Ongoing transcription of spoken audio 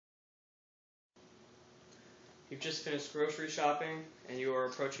You've just finished grocery shopping and you are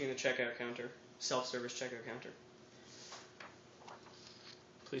approaching the checkout counter, self-service checkout counter.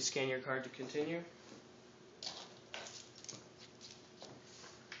 Please scan your card to continue.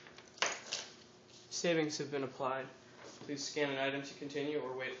 Savings have been applied. Please scan an item to continue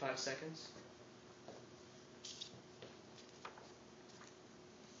or wait 5 seconds.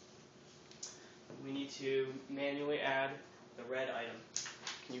 We need to manually add the red item.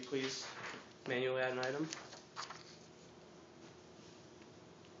 Can you please manually add an item?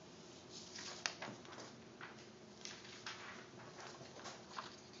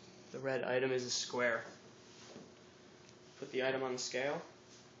 The red item is a square. Put the item on the scale.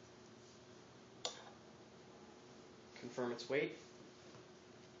 Confirm its weight.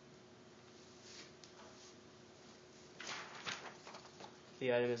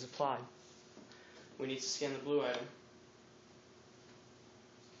 The item is applied. We need to scan the blue item.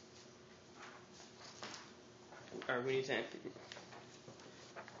 Or we need to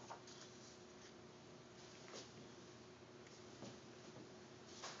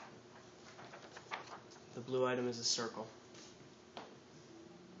the blue item is a circle.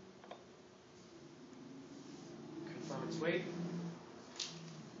 Confirm its weight.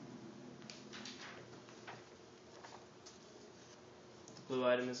 The blue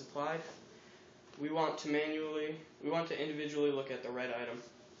item is applied. We want to individually look at the red item.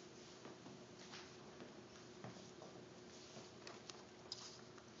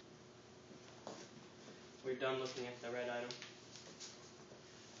 We're done looking at the red item.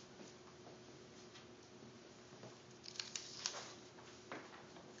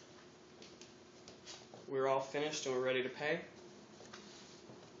 We're all finished and we're ready to pay.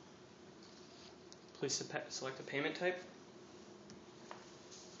 Please select a payment type.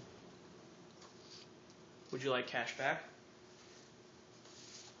 Would you like cash back?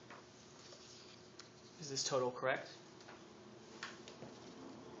 Is this total correct?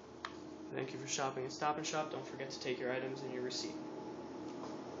 Thank you for shopping at Stop & Shop. Don't forget to take your items in your receipt.